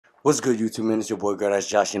What's good, YouTube, man? It's your boy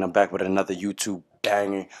Girlthatsjoshy, and I'm back with another YouTube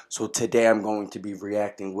banger. So today I'm going to be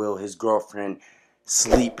reacting. Will his girlfriend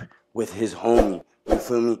sleep with his homie? You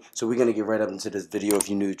feel me? So we're gonna get right up into this video. If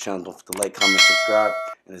you're new to the channel, don't forget to like, comment, subscribe,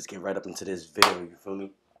 and let's get right up into this video. You feel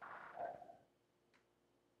me?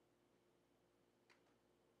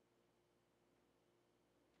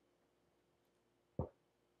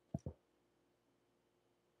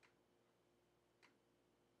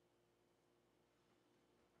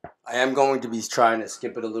 I am going to be trying to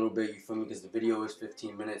skip it a little bit. You feel me? Because the video is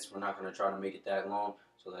 15 minutes. We're not gonna try to make it that long.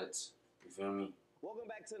 So let's. You feel me? Welcome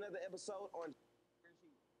back to another episode on.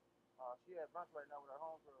 She at brunch right now with her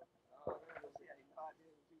homegirl. She ain't no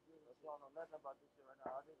idea what she doing. She don't know nothing about this shit right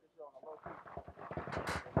now. I think this shit on the low key.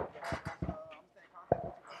 I'm staying in contact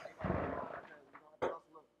with you. We gonna have to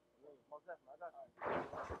hustle up. Most definitely. I got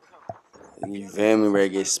you. You feel me? Where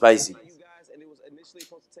it gets spicy. You guys, and it was initially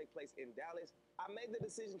supposed to take place in Dallas. I made the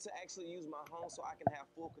decision to actually use my home so I can have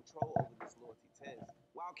full control over this loyalty test.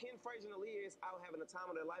 While Ken Frazier and Aaliyah is out having the time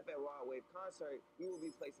of their life at Rod Wave concert, we will be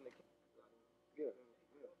placing the. Yeah.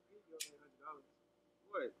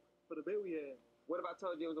 What? For the bet we had. What if I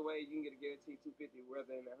told you it was a way you can get a guaranteed 250 rather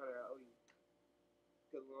than that 100 I owe you?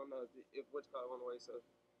 Because we don't know if what's called on the way, so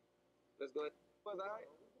let's go ahead. Was all right?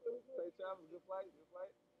 Safe travels, good flight, good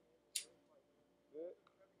flight. Good.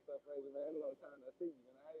 What's up, Frazier, man? Long time no see you,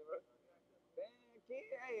 man. How you, bro? Damn, kid,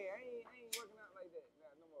 hey, I ain't working out like that.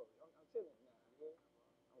 Nah, no more. I'm chilling. Nah, I'm good.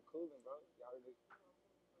 I'm cooling, bro. Y'all really,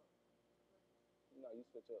 you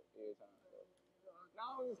switch up every time, bro. No,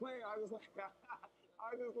 I was just playing. I was just playing. I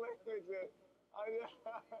was just playing with you. I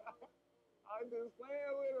was just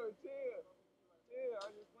playing with her. Chill. Chill. I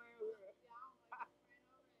was just playing with her.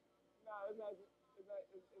 Nah, it's not.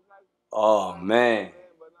 It's not. Oh man,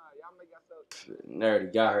 But nah, y'all make yourself.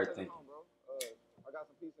 nerdy got her thinking. Bro. I got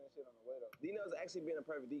some pizza and shit on the way though. Dino's actually being a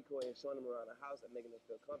perfect decoy and showing them around the house and making them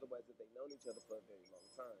feel comfortable as if they've known each other for a very long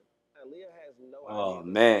time. And Leah has no Oh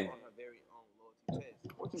idea man. on her very own loyalty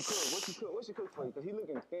test. What you cook? What you cook? What she cook for you? Cause he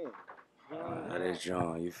looking thin. That is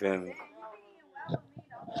John. You feel me?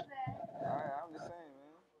 Alright, I'm just saying,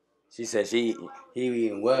 man. She said he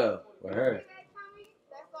eating well with her.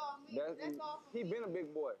 He been a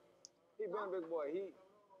big boy. He been a big boy. He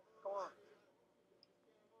come on.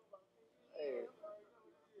 Hey.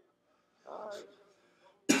 Alright.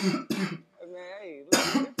 Man, hey, look,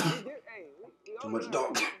 hey, Too much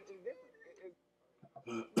dog. Bro,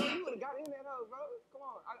 you would have got in that hoe, bro. Come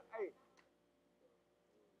on. Hey.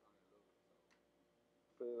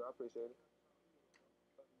 I appreciate it.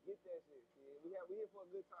 Get that shit, kid. We here for a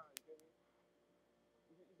good time, you feel me?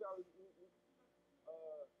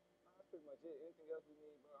 That's pretty much it. Anything else we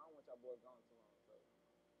need, bro? I don't want y'all boys gone too long, so.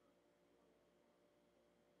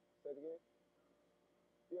 Say it again?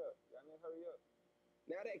 Yeah, y'all need to hurry up.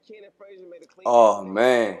 Now that Ken and Frazier made a clean Oh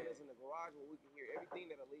man. in the garage where we can hear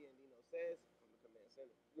everything that Aaliyah and Dino says from the command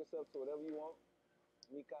center. Get yourself to whatever you want.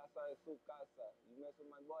 Mi casa es su casa. You mess with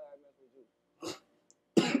my boy, I mess with you.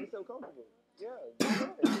 Make yourself comfortable. Yeah, go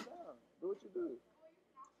ahead, sit down. Do what you do. You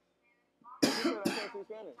said I can't speak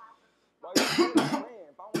Spanish. Why you say it,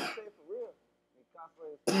 man? If I want to say it for real, mi casa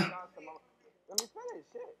es su casa, mama. Let me finish,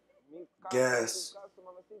 shit. Mi casa es su Yes. casa,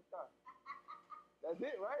 mamacita. That's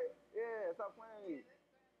it, right? Yeah, stop playing me.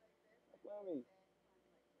 Stop playing me.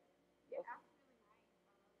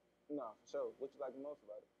 No, for sure. What you like the most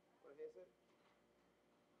about it? What the headset?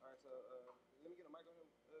 All right, so let me get a mic on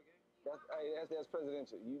him again. That's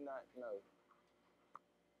presidential. You not no.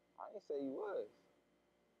 I didn't say you was.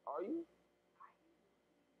 Are you?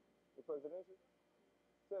 The presidential?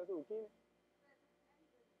 Says who? Kenny?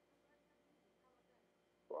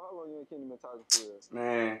 Well, how long you and Kenny been talking for real?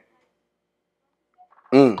 Man.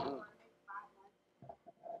 Mm.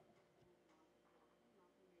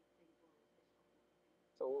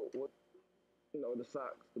 So what? You know the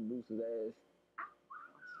socks, the boots, his ass.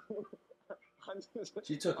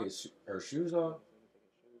 She took her shoes off.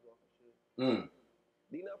 Mm.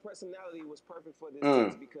 Dino personality was perfect for this Mm.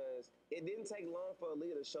 test because it didn't take long for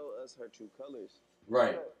Aaliyah to show us her true colors.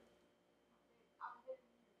 Right.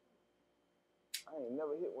 I ain't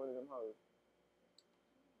never hit one of them hoes.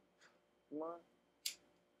 Come on.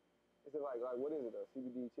 Is it like what is it though?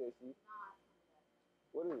 CBD, THC?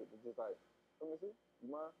 What is it? It's just like, let me see. You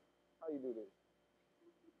mind? How you do this?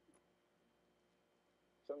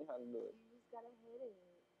 Show me how to do it. You just gotta hit it.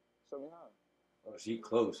 Show me how. Oh, she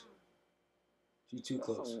close. She too That's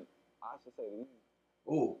close. I should say to you.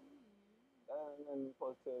 Ooh. That ain't nothing you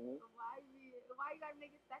supposed to tell me. Why you gotta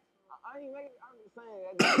make it sexual? I ain't making. I'm just saying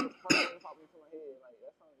that just person popping into my head. Like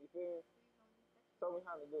that's something you feel. Show me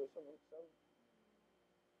how to do it. Show me.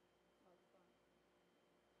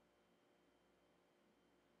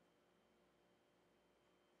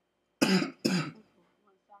 Yeah,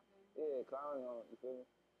 clowning on, you feel me?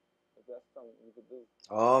 If that's something you could do.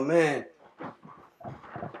 Oh man.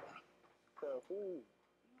 So, who?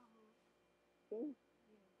 Kenny?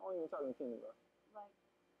 I don't even talk to Kenny, bro. Like,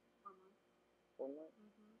 4 months?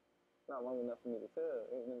 Not long enough for me to tell.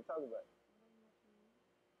 Ain't nothing to talk about.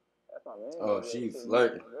 That's my man. Oh, she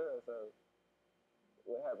flirting. Girl, so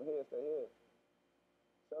what happened here, stay here.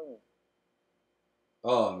 Show me.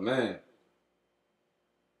 Oh man.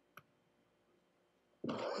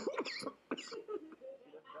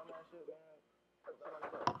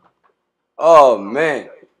 Oh man.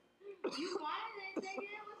 you wanted it,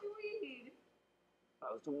 nigga. What you need? That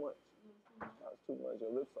was too much. That was too much.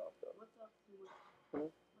 Your lips off, though. What's up too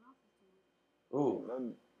much? Ooh.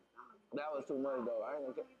 That was too much, though. I ain't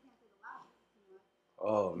gonna get.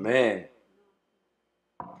 Oh man.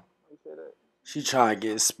 Why you say that? She trying to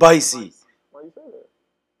get spicy. Why you say that?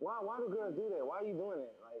 Why do girls do that? Why are you doing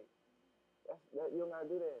that? Like, that you don't gotta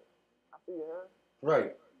do that. I see your hair.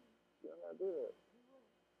 Right. You don't gotta do that.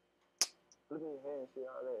 Look at your hair and shit,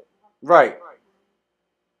 all that. Right.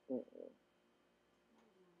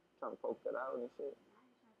 Trying to poke that out and shit.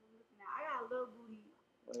 I got a little booty.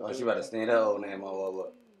 Oh, she about to stand her old name all over.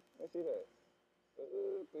 Let me see that.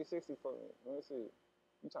 360 for me. Let me see.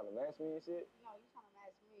 You trying to match me and shit? No, you trying to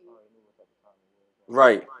match me. I already knew what type of time it was.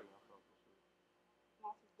 Right.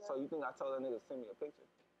 So you think I told that nigga to send me a picture?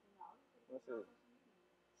 No. Let me see.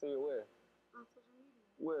 See it where? On social media.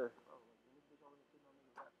 Where?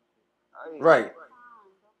 Right.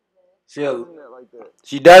 Like that.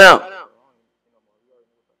 She done out.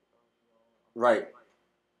 Right.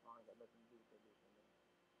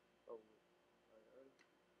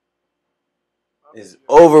 It's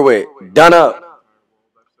over with. Done up.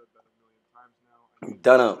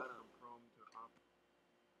 Done up.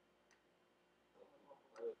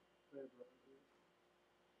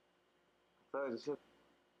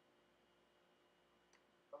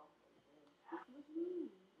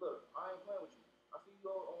 Look, I ain't playing with you. I see you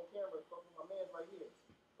on camera fucking my man right here.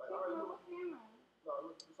 Like, I already know. No,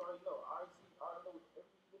 look, just already know. I already know everything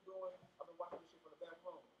you've been doing. I've been watching this shit from the back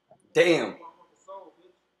home. Damn. Soul,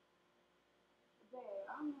 bitch.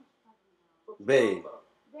 Babe.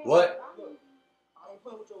 What? I ain't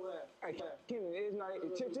playing with your ass. Hey, Ken, it's not.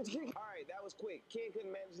 All right, that was quick. Ken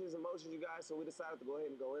couldn't manage his emotions, you guys, so we decided to go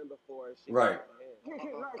ahead and go in before she. Right.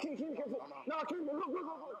 Ken, look. Ken, Ken, get in, help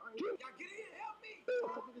me.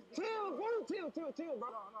 Chill, bro. Chill, bro.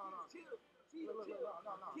 No. Chill.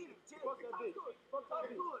 Fuck that bitch. Fuck that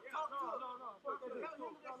bitch.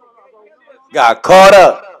 Got caught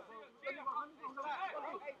up.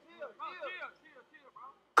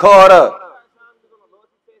 Caught up.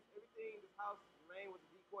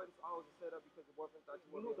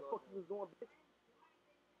 You know what the fuck you was doing, bitch?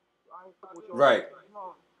 Right.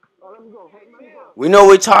 No, let me go. We know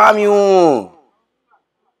what time you on.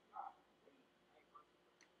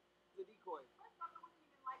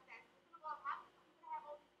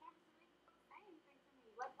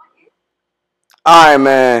 Alright,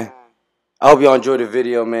 man. I hope y'all enjoyed the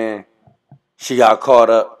video, man. She got caught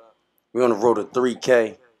up. We on the road to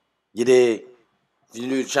 3K. You did. If you're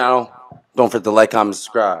new to the channel, don't forget to like, comment,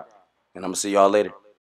 subscribe. And I'm going to see y'all later.